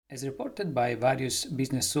As reported by various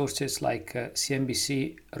business sources like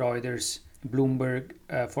CNBC, Reuters, Bloomberg,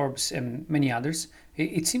 Forbes, and many others,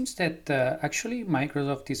 it seems that actually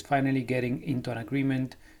Microsoft is finally getting into an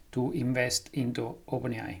agreement to invest into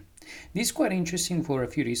OpenAI. This is quite interesting for a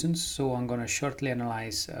few reasons, so I'm going to shortly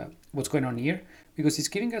analyze what's going on here because it's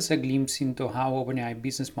giving us a glimpse into how OpenAI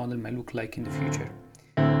business model may look like in the future.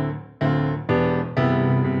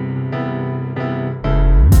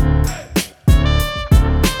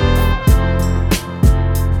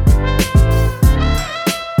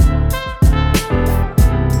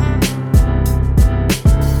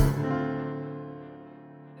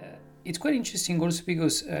 It's quite interesting also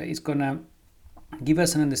because it's gonna give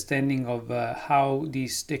us an understanding of how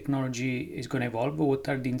this technology is going to evolve. What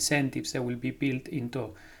are the incentives that will be built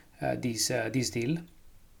into this deal?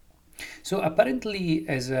 So apparently,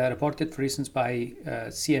 as reported, for instance, by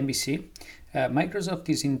CNBC, Microsoft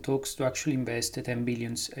is in talks to actually invest 10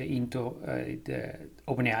 billions into the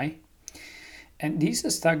OpenAI, and this is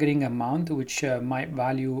a staggering amount, which might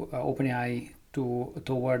value OpenAI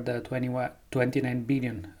toward the $29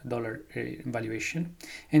 billion valuation.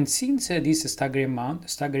 And since this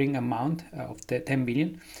staggering amount of the 10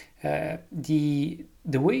 billion, the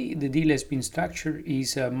way the deal has been structured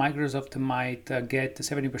is Microsoft might get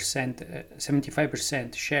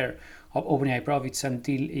 75% share of OpenAI profits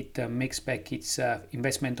until it makes back its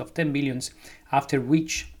investment of 10 billions, after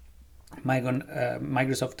which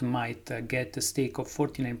Microsoft might get a stake of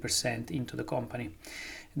 49% into the company.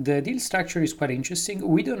 The deal structure is quite interesting.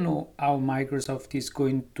 We don't know how Microsoft is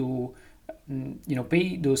going to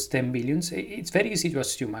pay those 10 billions. It's very easy to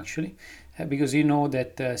assume, actually, because you know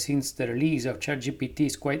that since the release of ChatGPT,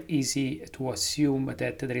 it's quite easy to assume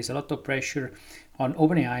that there is a lot of pressure on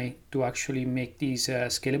OpenAI to actually make these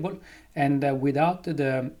scalable. And without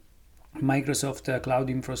the Microsoft cloud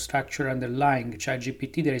infrastructure underlying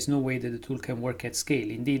ChatGPT, there is no way that the tool can work at scale.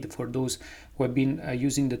 Indeed, for those who have been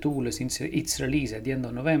using the tool since its release at the end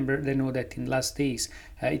of November, they know that in last days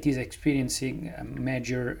it is experiencing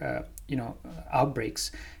major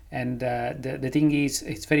outbreaks. And the thing is,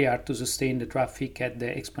 it's very hard to sustain the traffic at the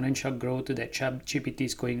exponential growth that ChatGPT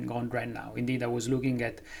is going on right now. Indeed, I was looking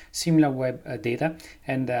at SimilarWeb data,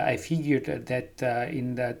 and I figured that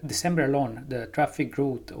in the December alone, the traffic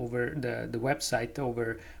growth over the website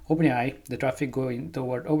over OpenAI, the traffic going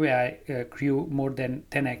toward OpenAI grew more than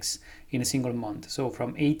 10x in a single month. So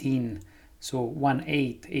from 18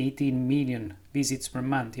 million visits per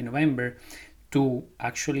month in November to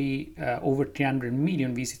actually over 300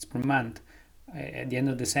 million visits per month at the end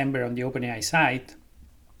of December on the OpenAI site.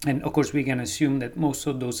 And of course, we can assume that most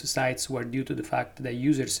of those sites were due to the fact that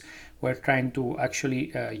users were trying to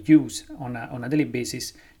actually use on a daily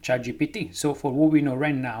basis ChatGPT. So for what we know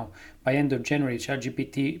right now, by end of January,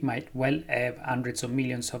 ChatGPT might well have hundreds of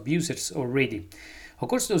millions of users already. Of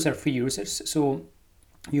course, those are free users, so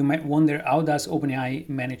you might wonder, how does OpenAI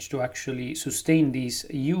manage to actually sustain this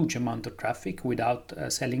huge amount of traffic without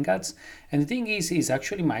selling ads? And the thing is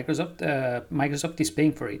actually Microsoft is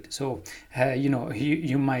paying for it. So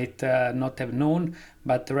you might not have known,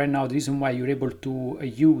 but right now the reason why you're able to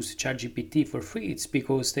use ChatGPT for free, it's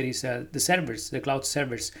because there is the cloud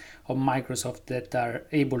servers of Microsoft that are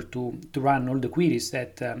able to run all the queries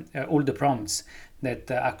that all the prompts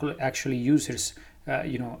that actually users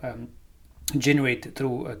generate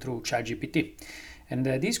through ChatGPT. And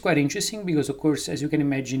this is quite interesting because, of course, as you can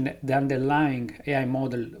imagine, the underlying AI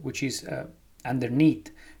model, which is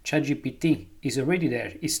underneath ChatGPT, is already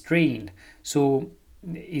there, is trained. So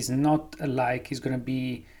it's not like it's going to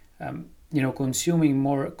be consuming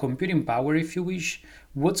more computing power, if you wish.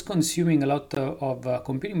 What's consuming a lot of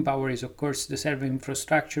computing power is, of course, the server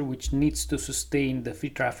infrastructure, which needs to sustain the free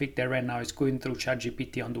traffic that right now is going through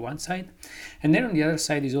ChatGPT on the one side. And then on the other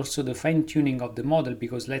side is also the fine-tuning of the model,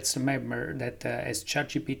 because let's remember that as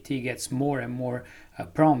ChatGPT gets more and more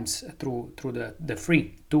prompts through the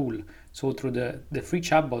free tool, so through the free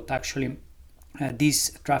chatbot, actually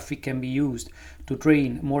this traffic can be used to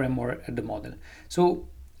train more and more the model. So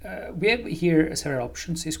we have here several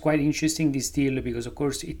options. It's quite interesting, this deal, because of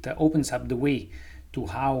course it opens up the way to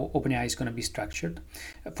how OpenAI is going to be structured.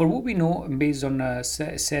 For what we know, based on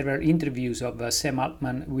several interviews of Sam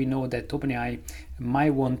Altman, we know that OpenAI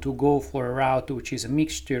might want to go for a route which is a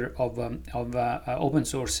mixture of open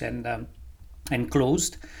source and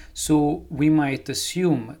closed. So we might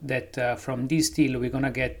assume that from this deal we're going to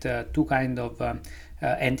get two kind of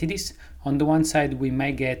entities. On the one side, we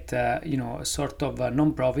might get a sort of a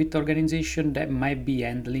non-profit organization that might be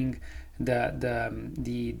handling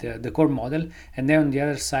the core model, and then on the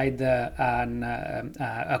other side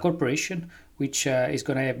a corporation which is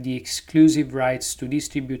going to have the exclusive rights to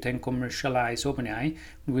distribute and commercialize OpenAI,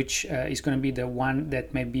 which is going to be the one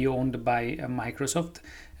that may be owned by Microsoft,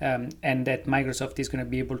 and that Microsoft is going to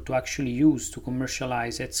be able to actually use to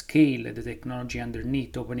commercialize at scale the technology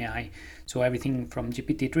underneath OpenAI. So everything from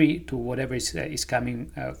GPT-3 to whatever is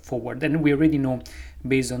coming forward. And we already know,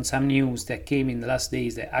 based on some news that came in the last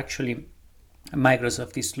days, that actually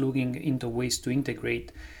Microsoft is looking into ways to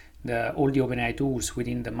integrate all the OpenAI tools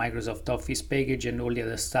within the Microsoft Office package and all the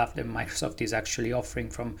other stuff that Microsoft is actually offering,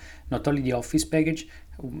 from not only the Office package,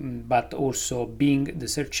 but also Bing, the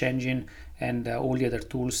search engine, and all the other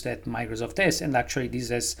tools that Microsoft has. And actually,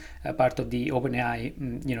 this as part of the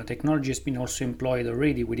OpenAI, technology has been also employed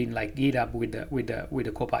already within like GitHub with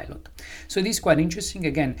the Copilot. So this is quite interesting.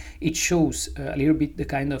 Again, it shows a little bit the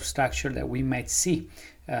kind of structure that we might see,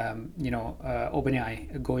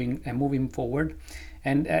 OpenAI going and moving forward.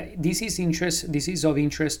 And this is of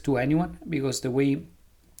interest to anyone, because the way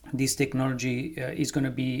this technology is going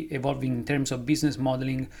to be evolving in terms of business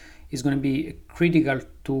modeling is going to be critical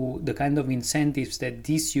to the kind of incentives that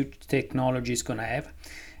this huge technology is going to have.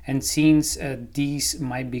 And since these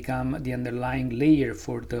might become the underlying layer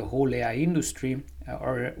for the whole AI industry,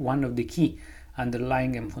 or one of the key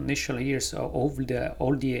underlying and foundational layers of all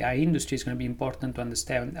the AI industry, is going to be important to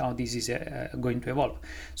understand how this is going to evolve.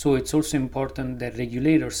 So it's also important that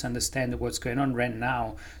regulators understand what's going on right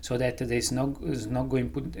now, so that there's not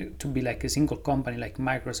going to be like a single company like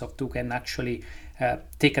Microsoft who can actually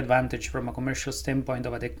take advantage from a commercial standpoint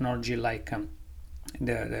of a technology like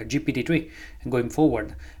the GPT-3 going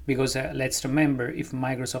forward. Because let's remember, if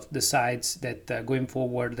Microsoft decides that going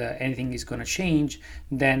forward anything is going to change,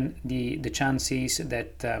 then the chances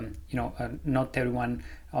that not everyone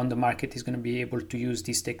on the market is going to be able to use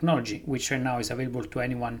this technology, which right now is available to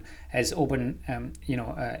anyone as open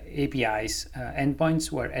APIs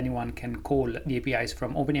endpoints, where anyone can call the APIs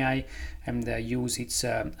from OpenAI and use its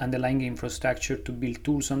underlying infrastructure to build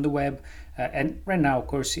tools on the web. And right now, of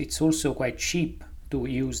course, it's also quite cheap to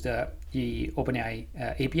use the OpenAI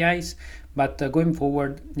APIs, but going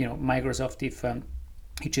forward, Microsoft, if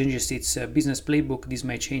it changes its business playbook, this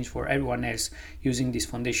may change for everyone else using this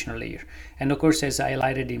foundational layer. And of course, as I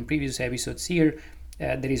highlighted in previous episodes here,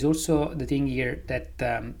 there is also the thing here that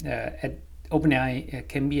OpenAI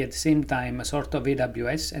can be at the same time a sort of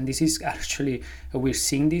AWS, and this is actually, we're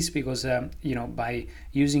seeing this because by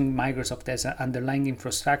using Microsoft as an underlying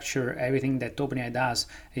infrastructure, everything that OpenAI does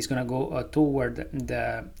is going to go toward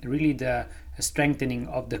the strengthening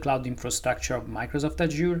of the cloud infrastructure of Microsoft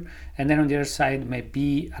Azure. And then on the other side may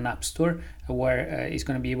be an app store where it's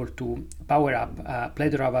going to be able to power up a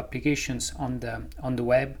plethora of applications on the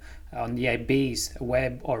web, on the AI-based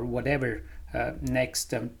web, or whatever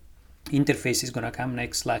next interface is going to come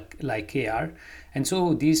next, like AR. And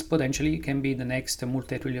so this potentially can be the next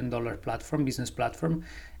multi-trillion-dollar business platform,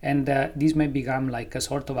 and this may become like a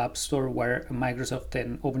sort of app store where Microsoft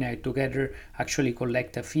and OpenAI together actually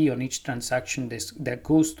collect a fee on each transaction that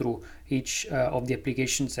goes through each of the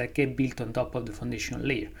applications that get built on top of the foundational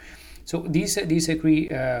layer. So this is a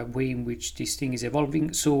great way in which this thing is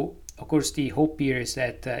evolving. So of course, the hope here is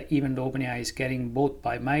that even though OpenAI is getting bought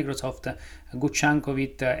by Microsoft, a good chunk of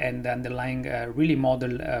it and the underlying really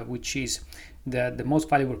model, which is the most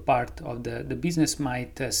valuable part of the business,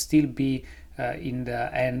 might still be in the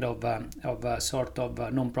hand of a sort of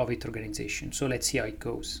non-profit organization. So let's see how it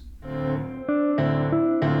goes.